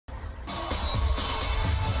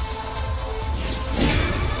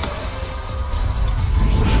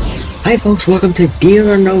Hi folks, welcome to Deal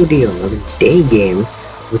or No Deal. The day game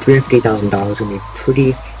with $350,000 gonna be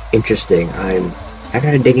pretty interesting. I haven't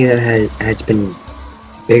had a day game that has been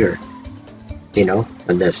bigger, you know,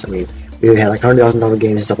 than this. I mean, we had like $100,000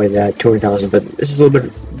 games and stuff like that, 200,000, but this is a little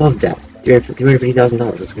bit above that.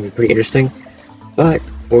 $350,000. It's gonna be pretty interesting. But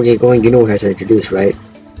before we get going, you know what I have to introduce, right?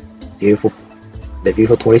 The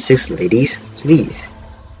beautiful 26 ladies, please.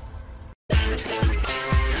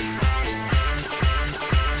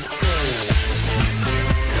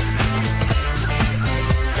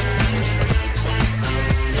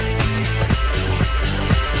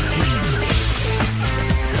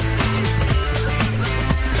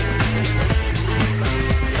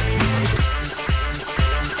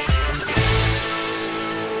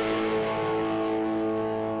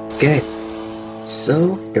 Okay,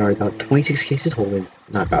 so there are about 26 cases holding,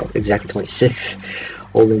 not about, exactly 26,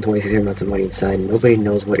 holding 26 amounts of money inside. Nobody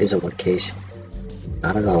knows what is in what case.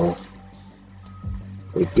 Not at all.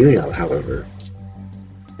 We do know, however,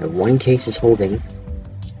 that one case is holding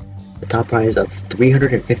the top prize of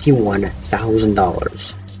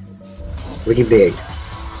 $351,000. Pretty big.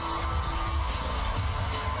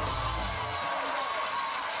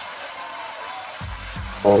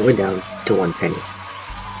 All the way down to 1 penny.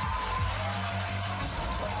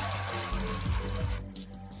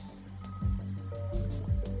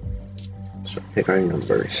 So pick our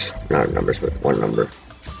numbers, not numbers, but one number.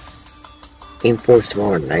 Aim for is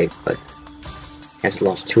tomorrow night, but has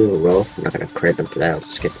lost 2 in a row. I'm not gonna credit them for that. I'll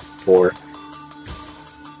just skip 4.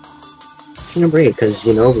 Number 8, because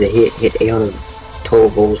you know they hit 8 on total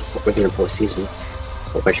goals within the postseason.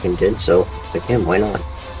 What Michigan did, so like him, why not?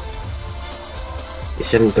 He's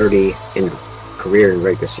 730 in career in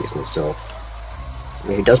regular season, so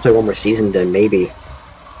if he does play one more season, then maybe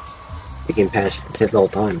he can pass the 5th all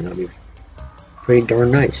time, and that'll be pretty darn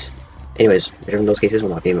nice. Anyways, whichever of those cases will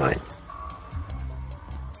not be mine.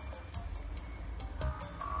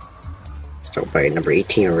 Start by number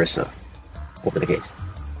 18, Arissa. Open the case.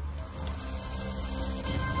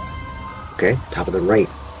 Okay, top of the right.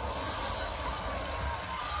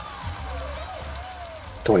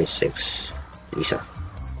 26, Lisa.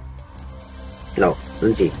 No,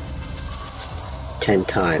 Lindsay. 10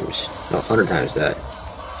 times. No, 100 times that.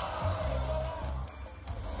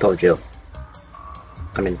 Told you.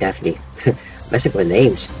 I mean, Daphne. Messing with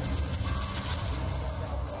names.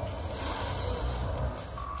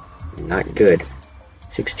 Not good.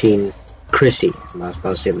 16, Chrissy. I was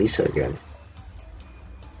about to say Lisa again.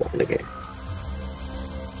 Open the game.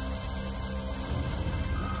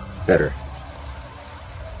 Better.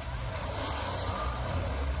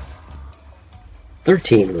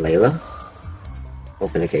 13, Layla.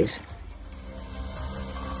 Open the case.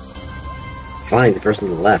 Fine, the person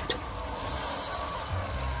on the left.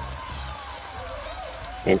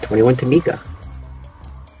 And 21, Tamika.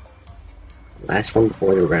 Last one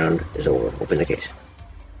before the round is over. Open the case.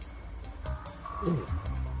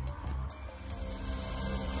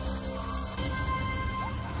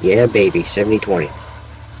 Yeah, baby. 70-20.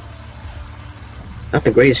 Not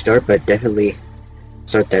the greatest start, but definitely a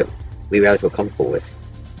start that we rather feel comfortable with.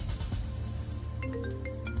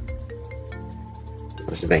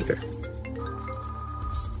 Where's the banker?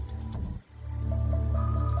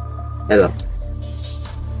 Hello.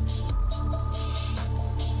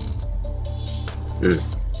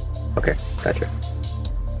 Okay, gotcha.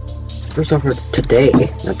 So first offer today,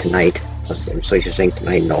 not tonight. I'm so used to saying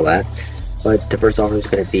tonight and all that. But the first offer is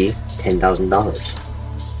going to be $10,000.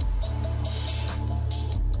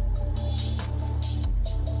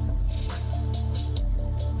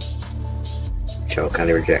 Shall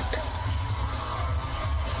kindly reject.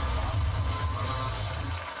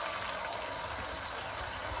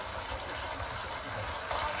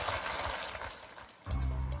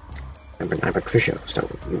 Number 9, Patricia. I'll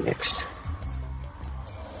start with you next.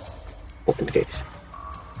 Open the case.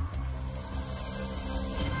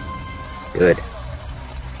 Good.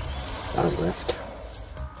 Bottom left.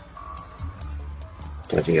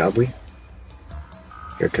 Dodgy Aubrey.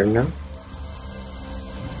 Your turn now.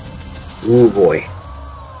 Ooh boy.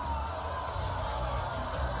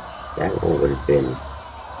 That one would have been...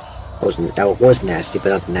 That was nasty, but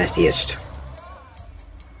not the nastiest.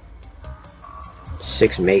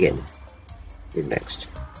 6, Megan. You're next.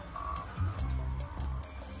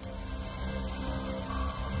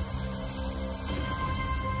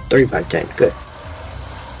 $35.10. Good.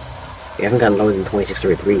 You haven't gotten lower than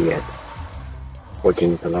 26.33 yet.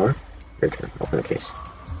 14, Pilar. Your turn. Open the case.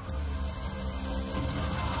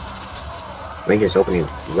 Range is opening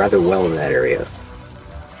rather well in that area.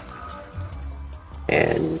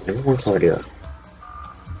 And number 1, Claudia.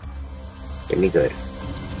 Give me good.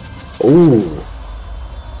 Ooh,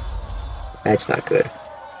 that's not good.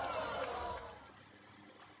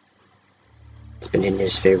 It's been in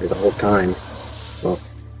his favor the whole time. Well,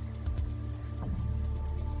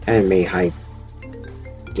 I haven't made high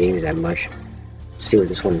games that much. Let's see what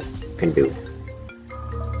this one can do.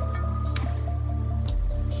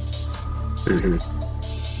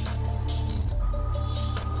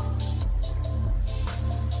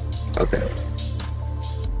 Okay.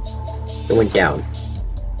 It went down.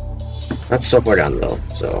 Not so far down though,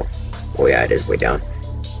 so... Oh yeah, it is way down.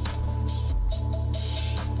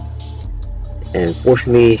 And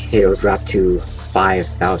fortunately, it'll drop to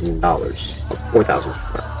 $5,000. Oh,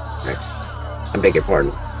 $4,000. Right. I beg your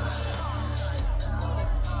pardon.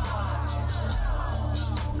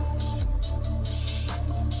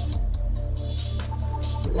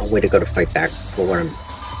 A long way to go to fight back for what I'm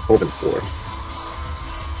hoping for.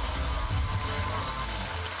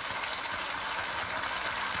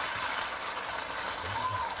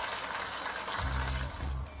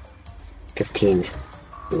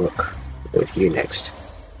 Look with you next.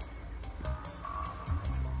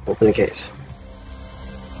 Open the case.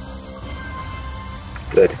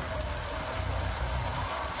 Good.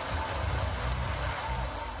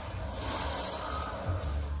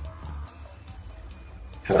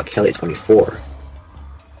 How about Kelly 24?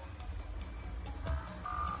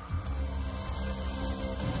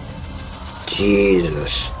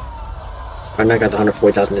 Jesus. If I not got the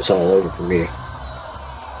 140,000, it's all over for me.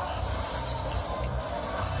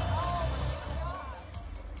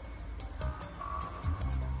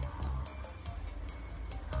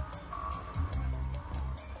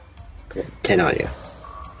 Okay, 10 on you.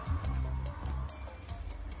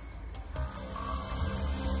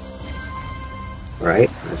 Alright,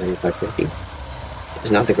 75.50.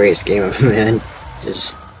 It's not the greatest game, man. It's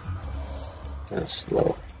just... That's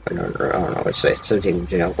low. I don't know what to say. 17,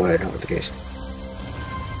 yeah, go ahead, with the case.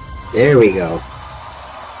 There we go.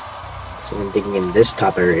 So I'm digging in this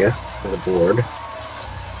top area of the board.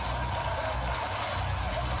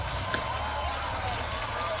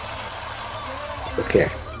 Okay.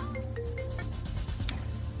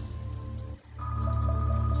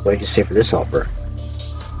 What did you say for this offer?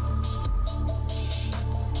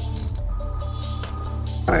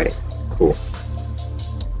 Alright, cool.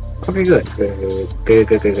 Okay, good.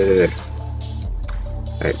 Good.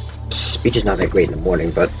 Alright, speech is not that great in the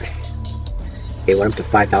morning, but it went up to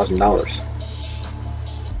 $5,000.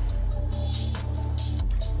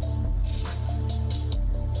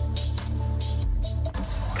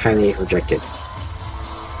 Kindly rejected.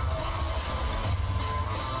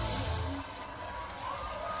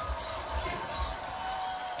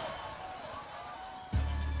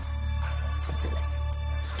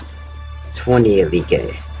 $20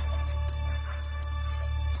 Elite.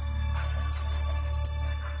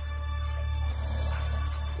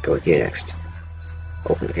 Go with you next.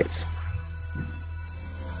 Open the case.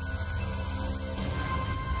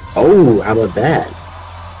 Oh, how about that?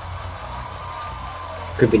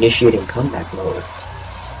 Could be initiating comeback mode.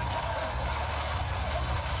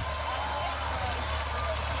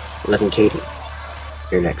 Eleven Katie.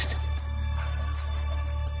 You're next.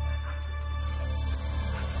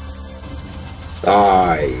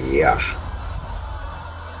 Ah, yeah.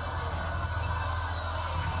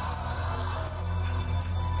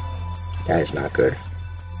 That is not good.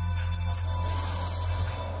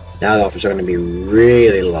 Now the offers are going to be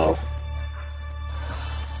really low.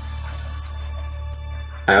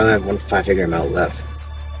 I only have one 5-figure amount left.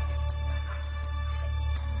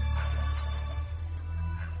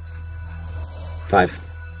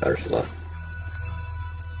 $5 low.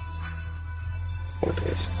 What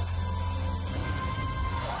is?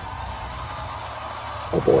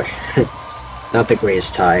 Oh boy. Not the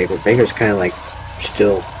greatest tie, but Baker's kind of like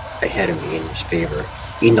still ahead of me in his favor,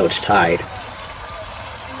 even though it's tied.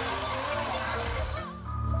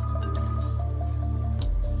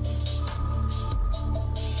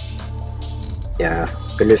 Yeah,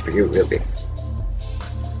 good news for you, really.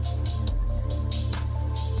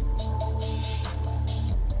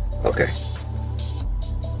 Okay.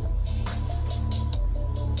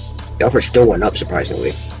 The offer still went up,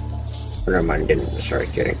 surprisingly. Or never mind, it didn't. Sorry,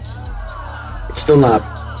 kidding. It's still not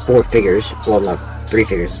 4 figures. Well, not 3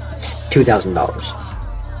 figures. It's $2,000.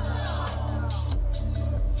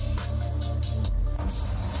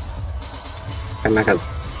 I might have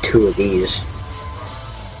 2 of these.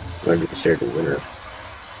 I'm going to be considered a winner of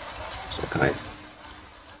some kind.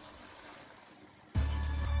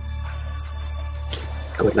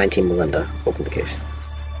 Go with 19 Melinda. Open the case.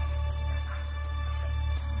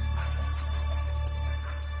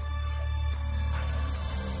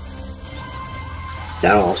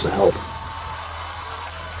 That'll also help.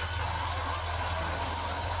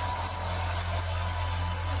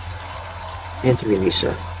 And 3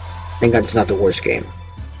 Lisa. Thank God it's not the worst game.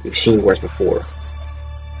 We've seen worse before.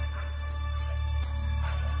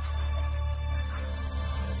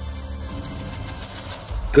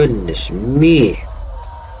 Goodness me!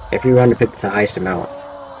 Every round to pick the highest amount.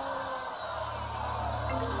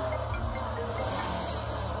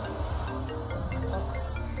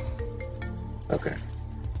 Okay.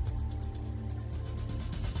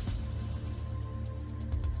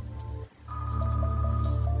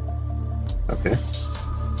 Okay.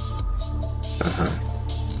 Uh-huh.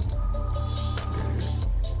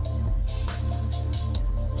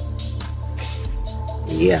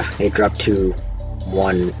 Yeah, it dropped to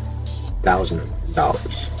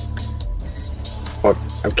 $1,000. Oh,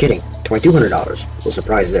 I'm kidding. $2,200. A little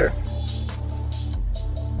surprise there.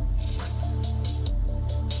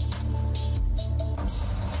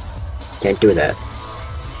 Can't do that.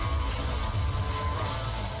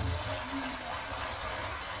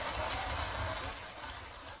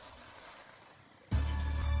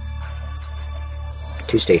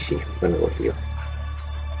 To Stacy, I'm gonna go with you.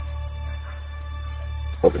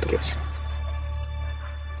 Open the case.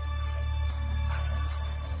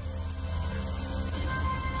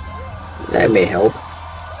 That may help.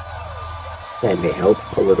 That may help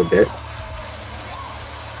a little bit.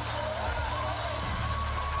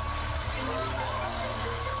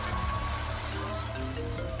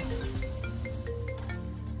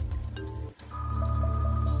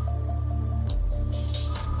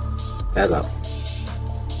 Hello.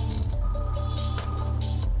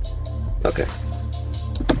 Okay.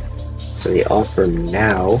 So the offer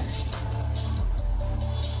now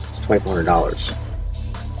is $2,400.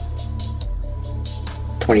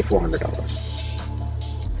 $2,400.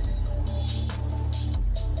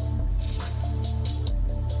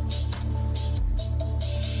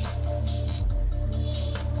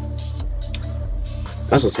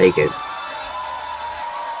 Might as well take it.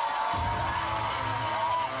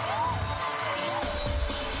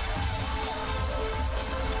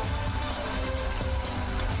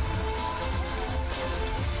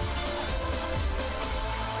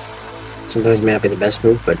 Sometimes it may not be the best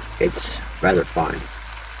move, but it's rather fine.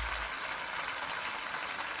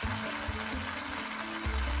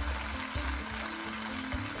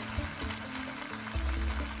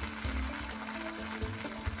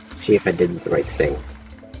 See if I did the right thing.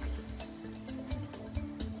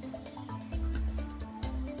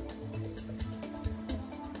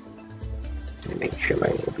 And make sure my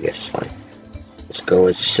OBS is fine. Let's go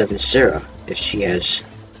with 7 Sarah if she has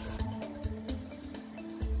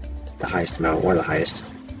the highest amount, one of the highest.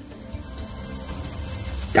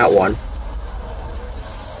 Got one.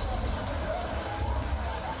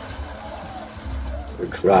 We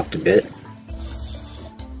dropped a bit.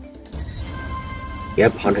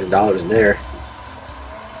 Yep, $100 in there.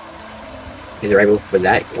 Either I move with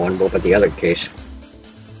that one, move with the other case.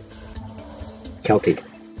 Kelty.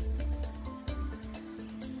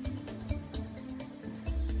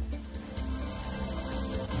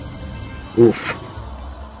 Oof.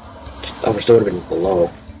 Oh, we still would have been below.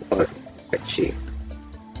 But let's see.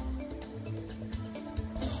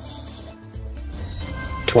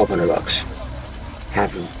 1,200 bucks.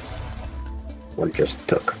 Half of what it just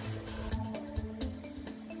took.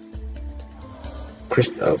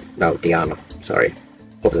 Oh, no, Diana. Sorry.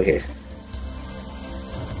 Open the case.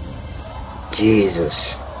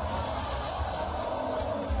 Jesus.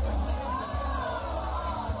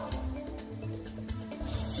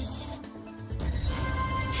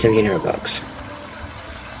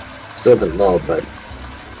 $1,700. Still a bit low, but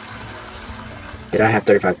did I have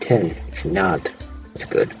 3510? If not, that's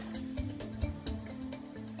good.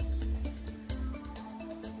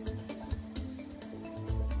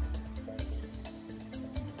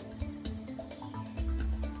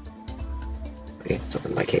 Okay, let's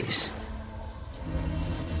open my case.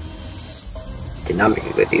 Did not make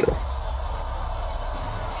a good deal.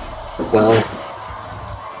 Well,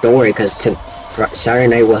 don't worry, because Saturday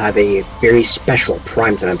night we'll have a very special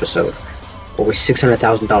primetime episode. Over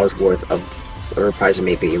 $600,000 worth of whatever prize it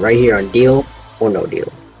may be. Right here on Deal or No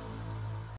Deal.